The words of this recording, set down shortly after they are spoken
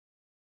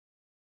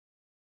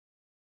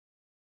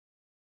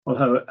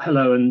Well,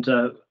 hello, and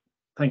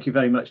thank you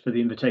very much for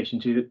the invitation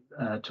to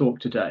talk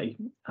today.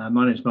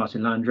 My name is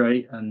Martin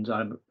Landray, and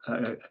I'm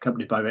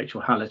accompanied by Rachel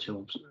Hallet,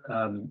 who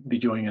will be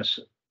joining us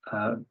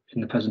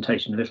in the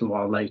presentation a little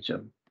while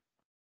later.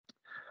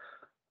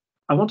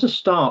 I want to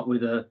start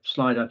with a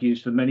slide I've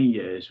used for many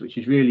years, which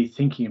is really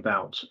thinking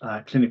about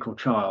clinical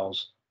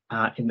trials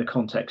in the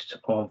context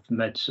of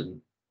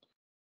medicine.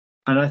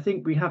 And I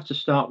think we have to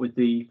start with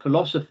the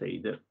philosophy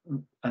that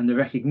and the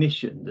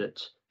recognition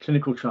that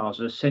clinical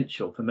trials are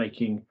essential for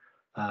making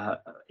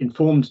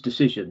informed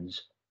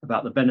decisions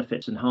about the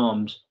benefits and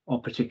harms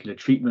of particular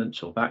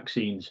treatments or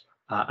vaccines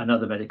and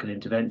other medical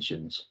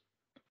interventions.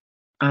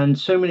 And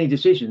so many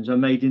decisions are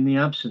made in the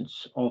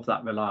absence of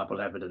that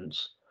reliable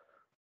evidence,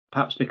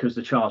 perhaps because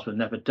the trials were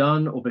never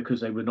done or because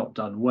they were not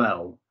done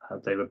well.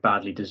 They were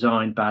badly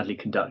designed, badly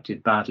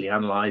conducted, badly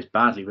analysed,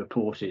 badly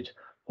reported,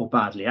 or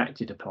badly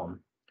acted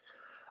upon.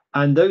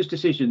 And those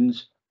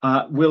decisions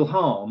will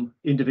harm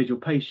individual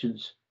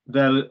patients,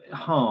 they'll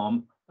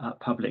harm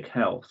public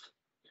health.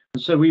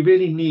 And so we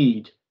really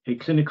need a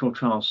clinical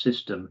trial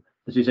system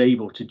that is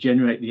able to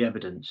generate the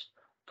evidence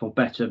for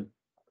better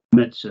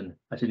medicine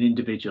at an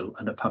individual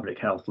and a public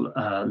health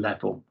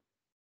level.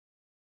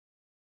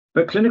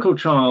 But clinical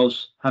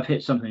trials have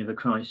hit something of a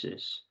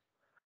crisis.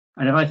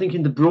 And if I think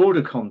in the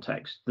broader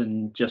context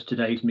than just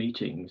today's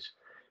meetings,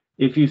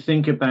 if you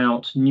think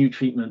about new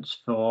treatments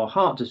for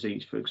heart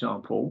disease, for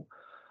example,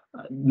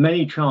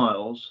 many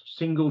trials,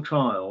 single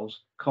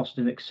trials, cost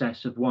in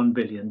excess of $1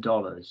 billion,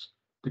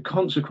 the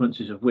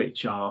consequences of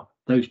which are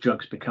those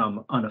drugs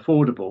become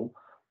unaffordable,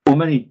 or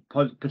many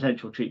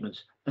potential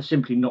treatments are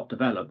simply not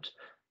developed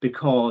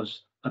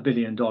because $1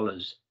 billion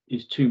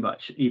is too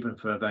much even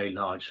for a very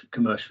large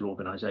commercial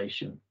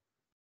organization.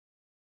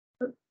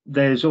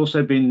 There's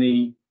also been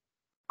the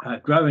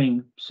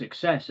growing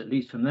success, at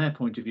least from their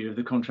point of view, of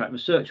the contract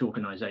research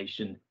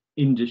organization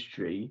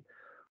industry,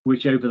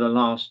 which over the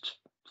last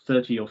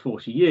 30 or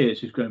 40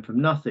 years has grown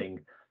from nothing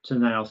to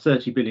now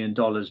 $30 billion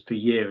per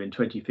year in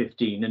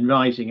 2015 and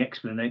rising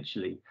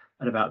exponentially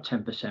at about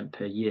 10%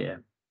 per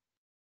year.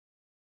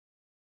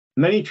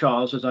 Many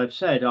trials, as I've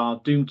said, are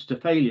doomed to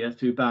failure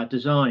through bad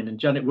design, and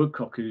Janet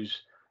Woodcock,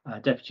 who's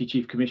Deputy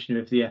Chief Commissioner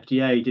of the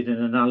FDA, did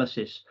an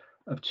analysis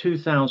of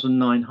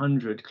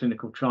 2,900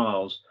 clinical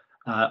trials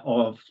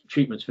of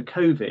treatments for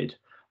COVID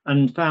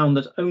and found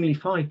that only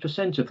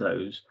 5% of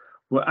those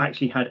were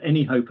actually had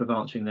any hope of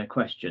answering their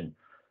question.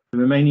 The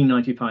remaining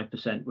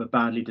 95% were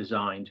badly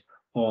designed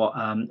or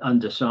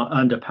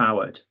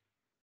underpowered.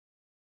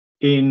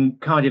 In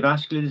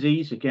cardiovascular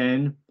disease,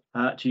 again,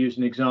 to use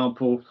an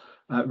example,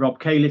 Rob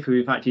Califf, who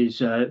in fact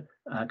is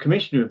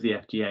Commissioner of the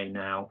FDA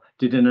now,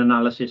 did an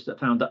analysis that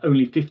found that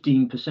only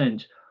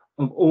 15%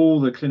 of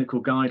all the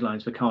clinical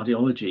guidelines for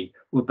cardiology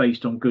were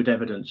based on good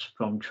evidence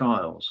from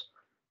trials.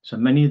 So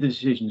many of the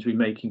decisions we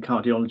make in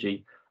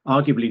cardiology,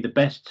 arguably the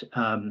best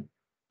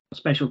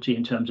specialty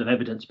in terms of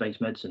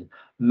evidence-based medicine,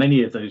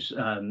 many of those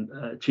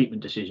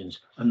treatment decisions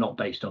are not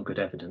based on good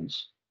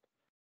evidence.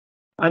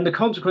 And the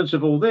consequence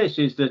of all this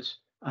is that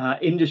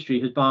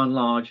industry has by and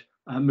large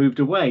moved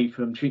away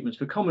from treatments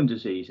for common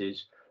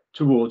diseases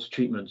towards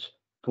treatments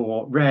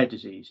for rare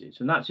diseases.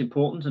 And that's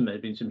important, and there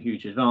have been some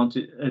huge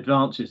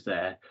advances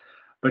there,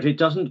 but it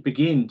doesn't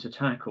begin to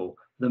tackle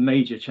the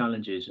major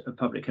challenges of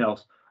public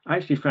health,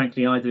 actually,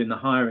 frankly, either in the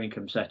higher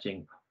income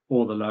setting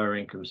or the lower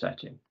income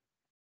setting.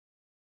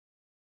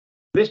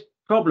 This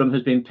problem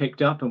has been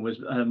picked up and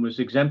was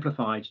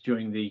exemplified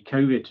during the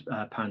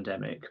COVID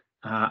pandemic,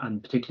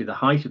 and particularly the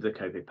height of the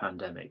COVID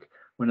pandemic,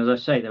 when, as I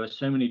say, there were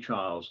so many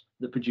trials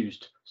that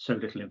produced so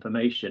little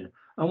information,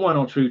 and one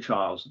or two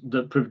trials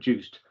that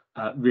produced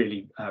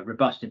really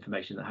robust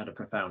information that had a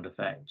profound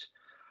effect.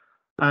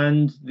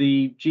 And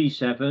the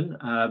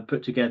G7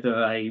 put together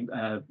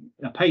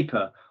a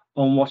paper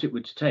on what it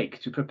would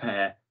take to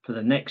prepare for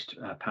the next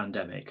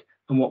pandemic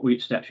and what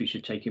steps we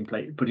should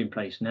put in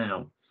place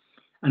now.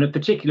 And of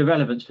particular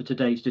relevance for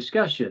today's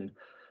discussion,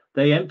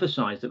 they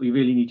emphasised that we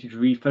really needed to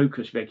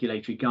refocus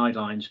regulatory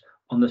guidelines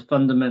on the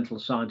fundamental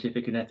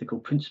scientific and ethical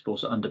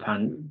principles that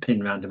underpin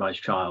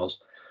randomised trials.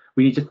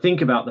 We need to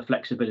think about the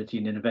flexibility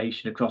and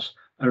innovation across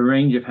a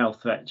range of health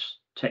threats,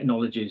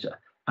 technologies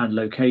and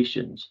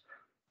locations,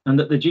 and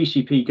that the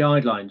GCP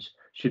guidelines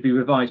should be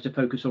revised to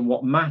focus on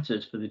what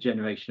matters for the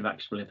generation of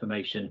actionable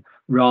information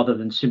rather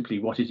than simply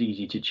what is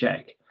easy to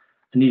check,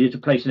 and needed to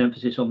place an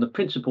emphasis on the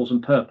principles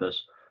and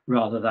purpose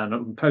rather than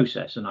on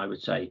process, and I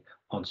would say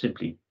on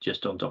simply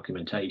just on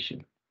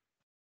documentation.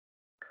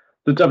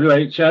 The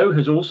WHO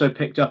has also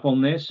picked up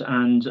on this,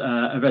 and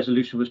a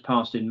resolution was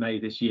passed in May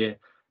this year,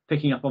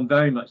 picking up on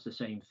very much the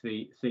same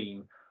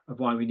theme of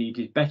why we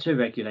needed better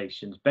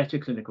regulations, better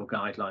clinical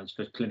guidelines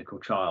for clinical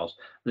trials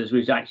that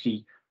would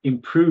actually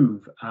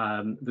improve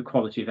the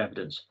quality of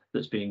evidence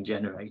that's being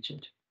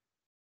generated.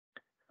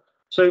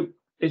 So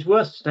it's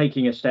worth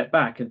taking a step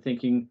back and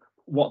thinking,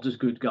 what does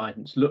good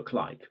guidance look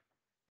like?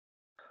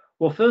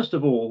 Well, first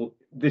of all,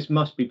 this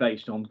must be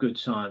based on good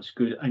science,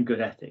 good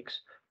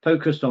ethics,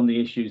 focused on the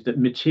issues that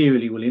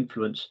materially will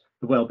influence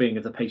the well-being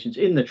of the patients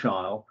in the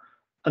trial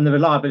and the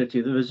reliability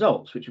of the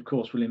results, which of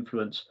course will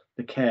influence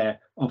the care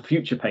of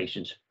future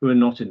patients who are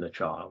not in the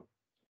trial.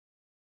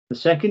 The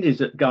second is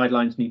that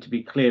guidelines need to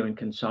be clear and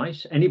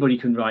concise. Anybody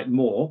can write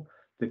more.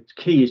 The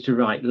key is to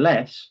write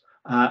less,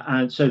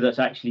 and so that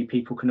actually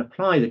people can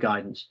apply the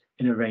guidance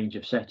in a range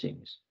of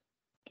settings.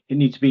 It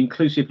needs to be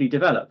inclusively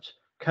developed,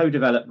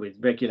 co-developed with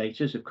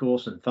regulators, of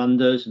course, and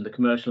funders and the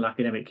commercial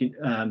academic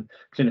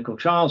clinical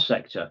trials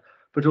sector,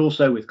 but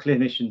also with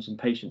clinicians and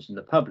patients and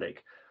the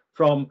public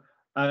from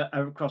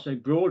across a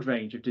broad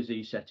range of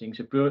disease settings,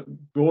 a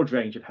broad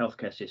range of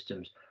healthcare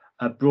systems,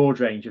 a broad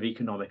range of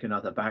economic and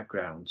other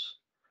backgrounds.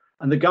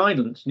 And the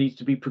guidance needs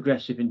to be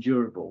progressive and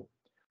durable.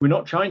 We're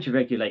not trying to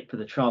regulate for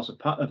the trials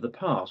of the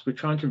past, we're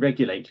trying to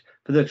regulate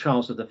for the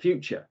trials of the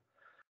future.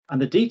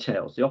 And the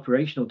details, the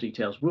operational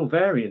details, will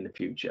vary in the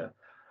future,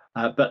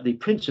 but the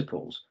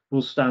principles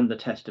will stand the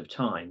test of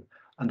time.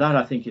 And that,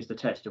 I think, is the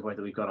test of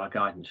whether we've got our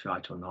guidance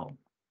right or not.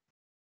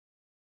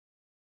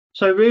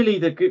 So really,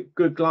 the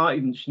good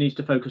guidance needs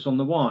to focus on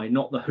the why,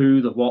 not the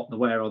who, the what, the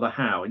where, or the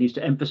how. It needs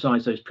to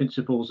emphasize those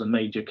principles and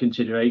major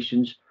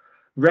considerations,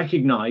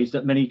 recognize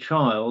that many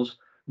trials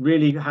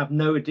really have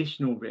no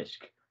additional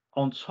risk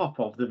on top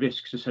of the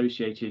risks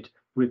associated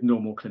with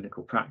normal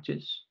clinical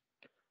practice,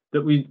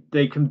 that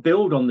they can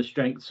build on the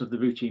strengths of the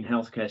routine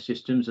healthcare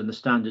systems and the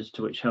standards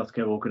to which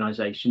healthcare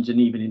organizations and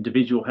even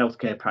individual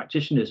healthcare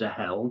practitioners are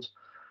held,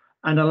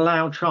 and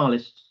allow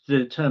trialists to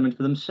determine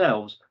for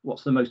themselves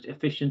what's the most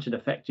efficient and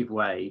effective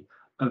way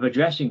of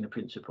addressing the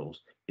principles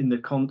in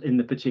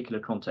the particular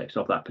context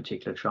of that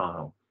particular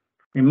trial.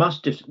 We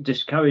must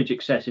discourage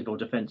excessive or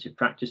defensive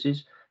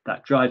practices.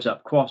 That drives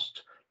up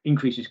cost,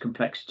 increases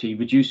complexity,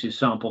 reduces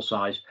sample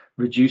size,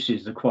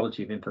 reduces the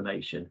quality of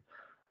information.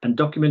 And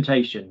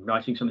documentation,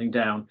 writing something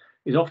down,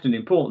 is often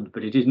important,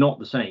 but it is not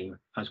the same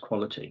as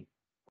quality.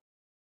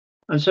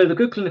 And so the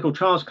Good Clinical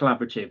Trials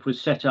Collaborative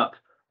was set up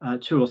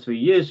 2 or 3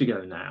 years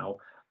ago now,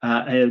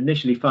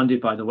 initially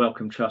funded by the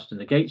Wellcome Trust and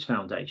the Gates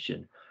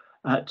Foundation,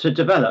 to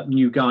develop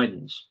new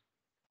guidance.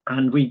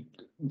 And we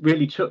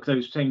really took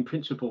those same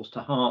principles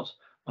to heart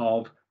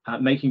of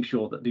making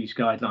sure that these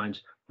guidelines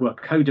were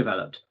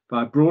co-developed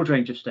by a broad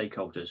range of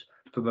stakeholders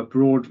from a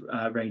broad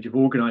range of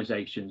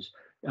organizations,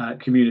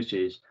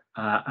 communities,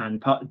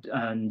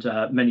 and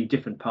many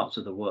different parts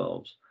of the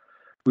world.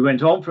 We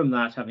went on from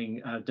that,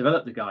 having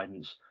developed the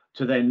guidance,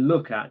 to then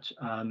look at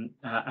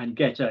and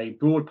get a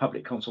broad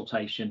public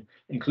consultation,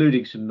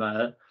 including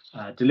some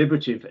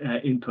deliberative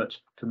input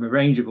from a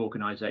range of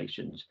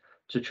organizations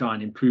to try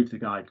and improve the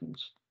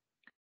guidance.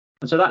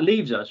 And so that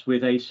leaves us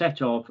with a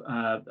set of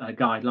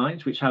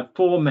guidelines which have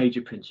 4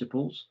 major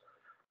principles.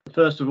 The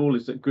first of all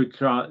is that good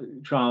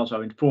trials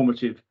are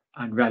informative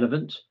and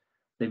relevant.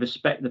 They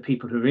respect the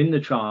people who are in the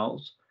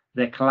trials.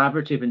 They're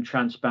collaborative and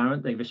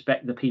transparent. They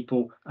respect the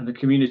people and the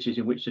communities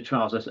in which the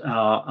trials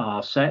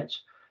are set.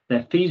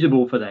 They're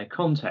feasible for their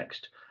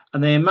context,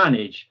 and they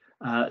manage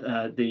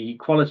the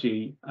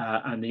quality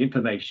and the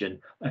information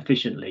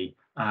efficiently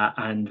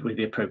and with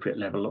the appropriate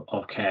level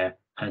of care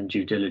and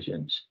due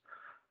diligence.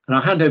 And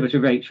I'll hand over to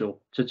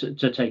Rachel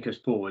to take us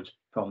forward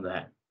from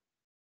there.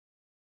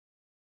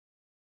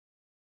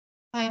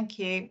 Thank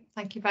you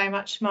very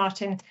much,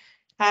 Martin.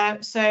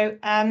 I'm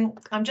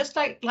just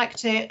like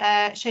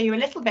to show you a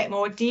little bit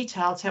more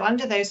detail. So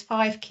under those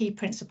 5 key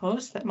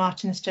principles that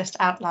Martin's just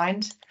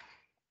outlined,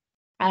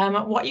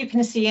 what you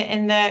can see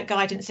in the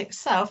guidance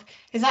itself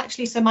is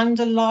actually some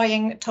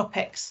underlying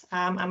topics,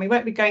 and we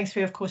won't be going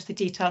through, of course, the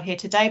detail here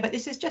today, but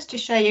this is just to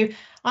show you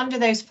under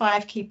those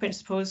 5 key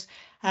principles,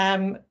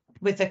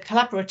 with the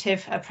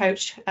collaborative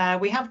approach,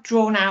 we have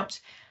drawn out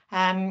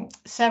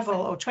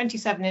several, or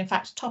 27 in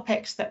fact,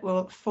 topics that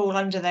will fall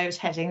under those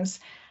headings,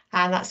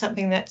 and that's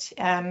something that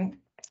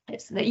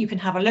that you can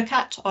have a look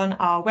at on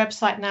our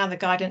website now. The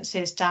guidance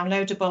is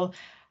downloadable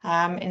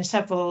in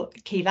several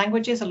key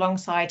languages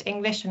alongside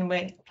English, and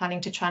we're planning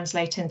to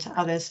translate into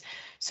others,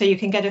 so you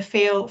can get a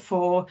feel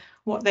for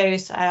what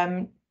those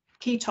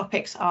key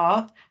topics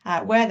are,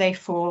 where they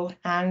fall,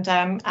 and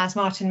as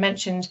Martin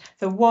mentioned,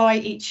 the why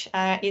each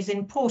is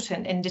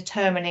important in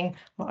determining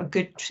what a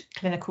good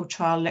clinical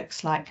trial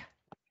looks like.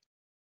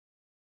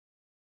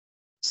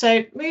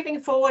 So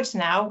moving forwards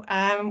now,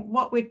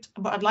 what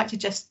I'd like to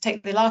just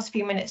take the last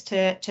few minutes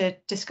to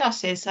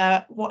discuss is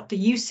what the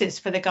uses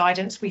for the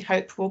guidance we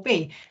hope will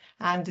be,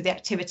 and the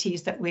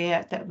activities that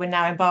we're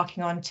now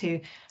embarking on to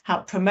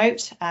help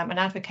promote and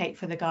advocate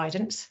for the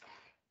guidance.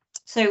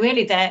 So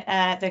really,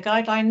 the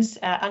guidelines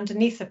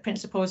underneath the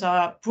principles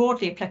are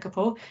broadly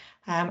applicable,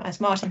 as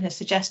Martin has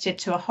suggested,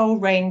 to a whole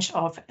range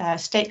of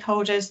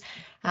stakeholders,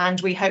 and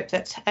we hope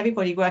that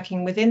everybody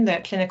working within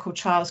the clinical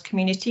trials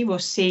community will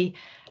see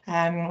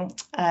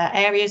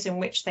areas in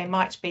which they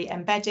might be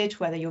embedded,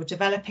 whether you're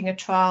developing a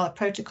trial, a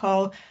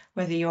protocol,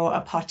 whether you're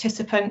a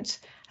participant,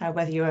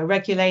 whether you're a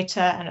regulator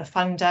and a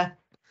funder.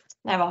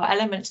 There are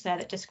elements there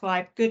that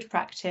describe good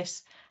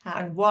practice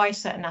and why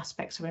certain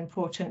aspects are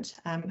important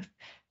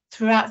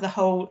throughout the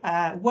whole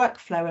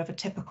workflow of a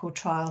typical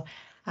trial.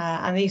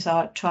 And these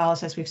are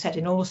trials, as we've said,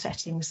 in all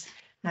settings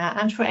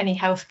and for any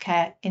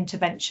healthcare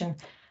intervention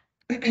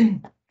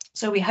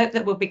So we hope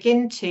that we'll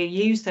begin to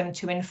use them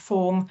to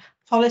inform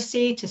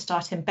policy, to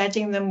start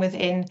embedding them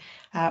within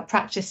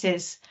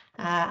practices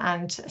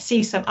and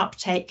see some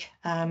uptake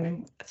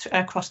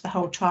across the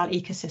whole trial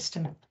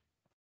ecosystem.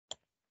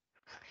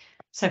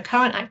 So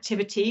current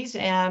activities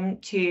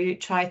to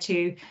try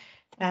to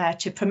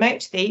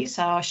promote these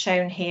are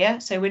shown here.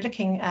 So we're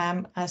looking,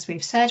 as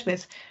we've said,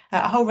 with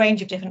a whole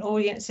range of different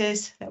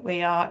audiences that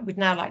we'd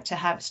now like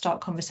to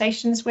start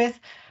conversations with,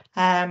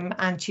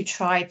 and to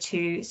try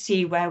to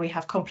see where we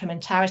have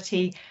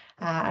complementarity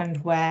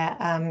and where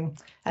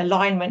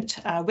alignment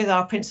with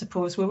our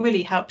principles will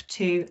really help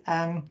to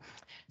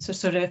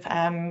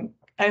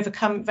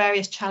overcome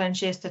various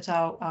challenges that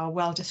are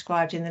well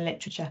described in the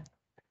literature.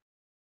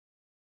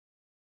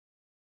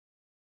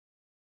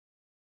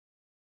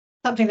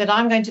 Something that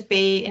I'm going to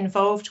be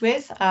involved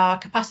with are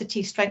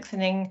capacity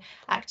strengthening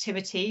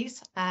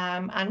activities.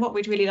 And what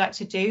we'd really like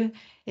to do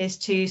is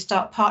to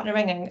start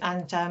partnering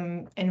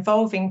and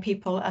involving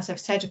people, as I've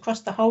said,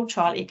 across the whole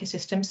trial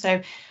ecosystem. So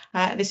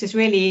this is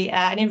really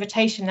an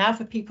invitation now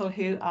for people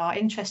who are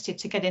interested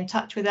to get in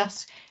touch with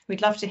us.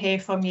 We'd love to hear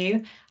from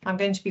you. I'm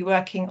going to be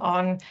working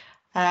on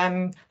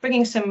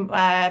bringing some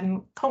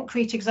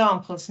concrete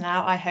examples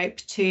now, I hope,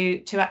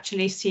 to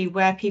actually see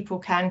where people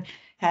can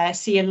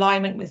see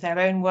alignment with their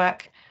own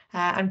work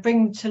and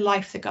bring to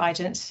life the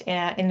guidance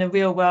in the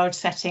real world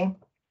setting.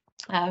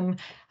 And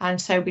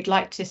so we'd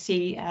like to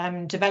see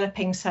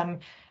developing some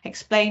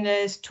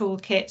explainers,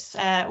 toolkits,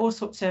 all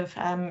sorts of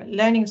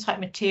learning type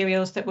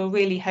materials that will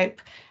really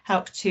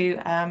help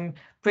to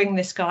bring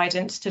this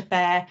guidance to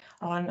bear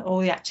on all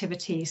the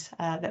activities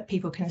that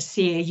people can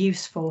see are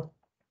useful.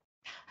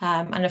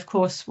 And of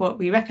course, what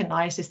we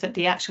recognise is that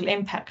the actual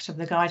impact of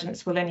the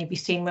guidance will only be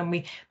seen when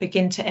we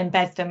begin to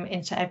embed them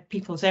into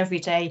people's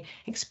everyday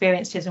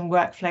experiences and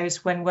workflows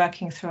when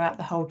working throughout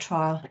the whole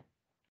trial.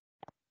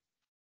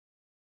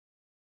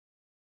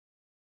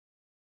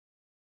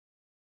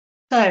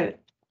 So,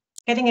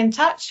 getting in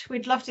touch,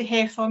 we'd love to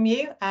hear from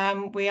you.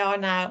 We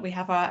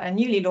have a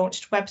newly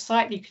launched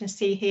website you can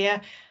see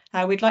here.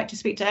 We'd like to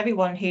speak to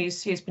everyone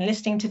who's been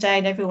listening today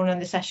and everyone on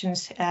the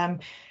sessions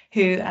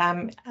who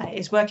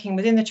is working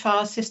within the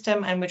trial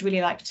system and would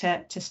really like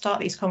to start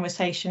these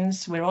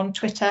conversations. We're on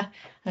Twitter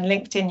and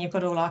LinkedIn. You've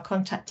got all our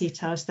contact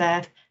details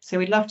there. So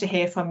we'd love to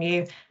hear from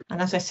you. And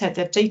as I said,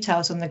 the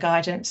details on the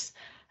guidance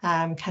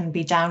can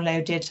be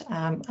downloaded,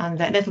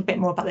 and a little bit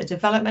more about the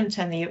development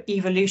and the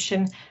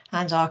evolution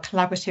and our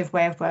collaborative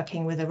way of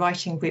working with a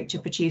writing group to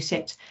produce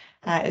it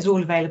is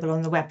all available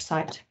on the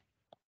website.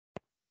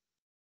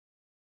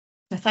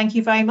 So thank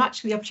you very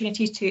much for the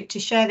opportunity to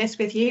share this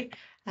with you.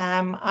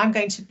 I'm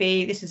going to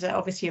be, this is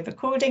obviously a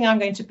recording, I'm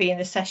going to be in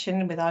the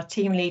session with our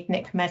team lead,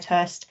 Nick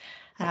Medhurst,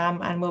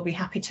 and we'll be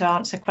happy to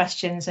answer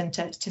questions and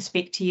to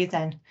speak to you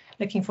then.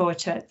 Looking forward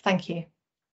to it. Thank you.